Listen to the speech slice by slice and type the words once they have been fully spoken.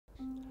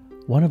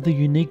One of the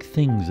unique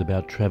things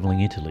about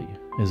travelling Italy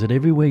is that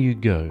everywhere you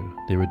go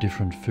there are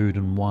different food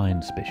and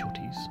wine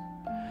specialties.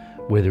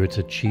 Whether it's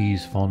a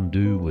cheese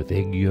fondue with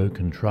egg yolk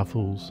and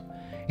truffles,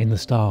 in the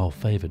style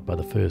favoured by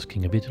the first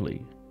King of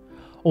Italy,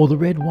 or the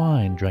red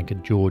wine drank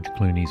at George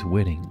Clooney's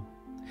wedding.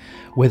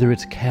 Whether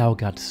it's cow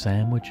gut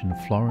sandwich in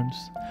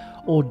Florence,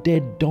 or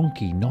dead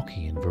donkey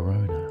gnocchi in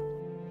Verona.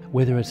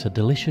 Whether it's a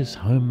delicious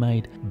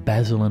homemade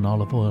basil and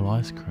olive oil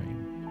ice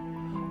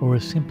cream, or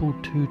a simple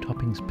 2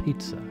 toppings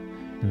pizza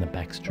in the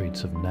back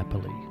streets of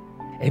Napoli.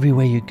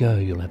 Everywhere you go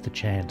you'll have the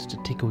chance to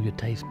tickle your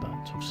taste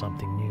buds with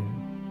something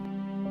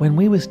new. When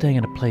we were staying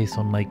at a place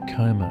on Lake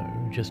Como,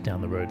 just down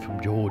the road from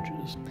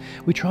George's,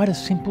 we tried a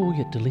simple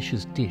yet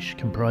delicious dish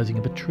comprising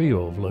of a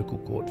trio of local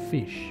caught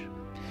fish.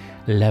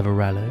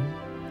 Laverello,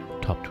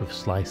 topped with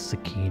sliced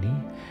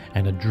zucchini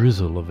and a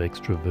drizzle of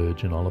extra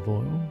virgin olive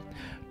oil.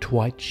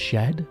 Twite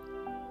Shad,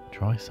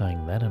 try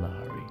saying that in a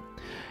hurry.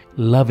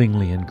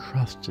 Lovingly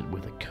encrusted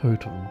with a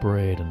coat of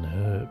bread and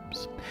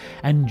herbs.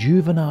 And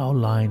juvenile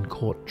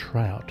line-caught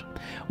trout,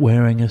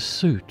 wearing a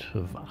suit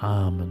of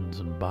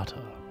almonds and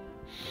butter.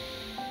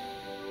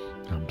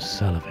 I'm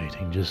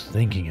salivating just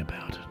thinking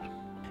about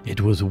it.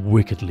 It was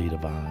wickedly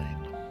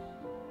divine.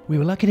 We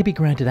were lucky to be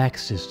granted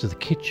access to the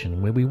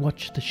kitchen where we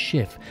watched the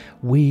chef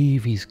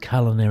weave his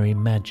culinary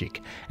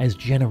magic as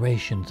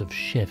generations of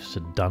chefs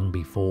had done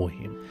before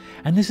him.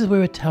 And this is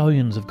where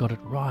Italians have got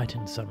it right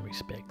in some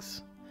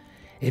respects.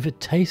 If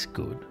it tastes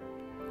good,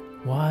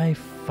 why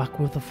fuck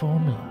with the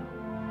formula?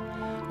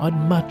 I'd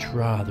much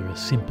rather a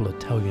simple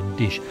Italian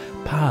dish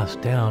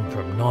passed down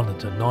from nonna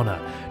to nonna,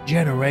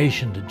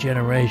 generation to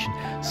generation,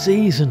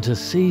 season to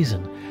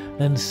season,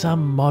 than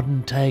some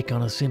modern take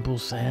on a simple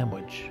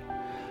sandwich.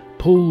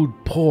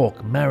 Pulled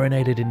pork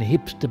marinated in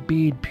hipster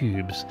beard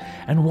pubes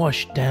and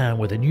washed down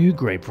with a new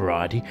grape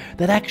variety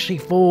that actually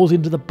falls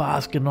into the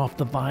basket off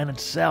the vine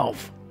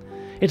itself.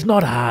 It's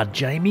not hard,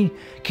 Jamie.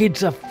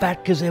 Kids are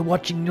fat because they're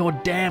watching your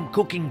damn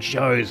cooking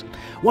shows.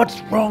 What's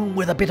wrong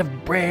with a bit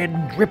of bread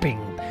and dripping?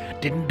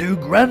 Didn't do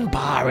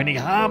Grandpa any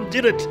harm,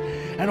 did it?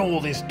 And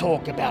all this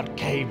talk about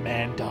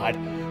caveman diet.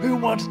 Who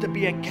wants to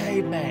be a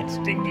caveman,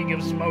 stinking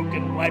of smoke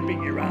and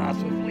wiping your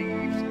ass with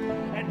leaves?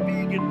 And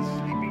vegans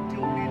sleeping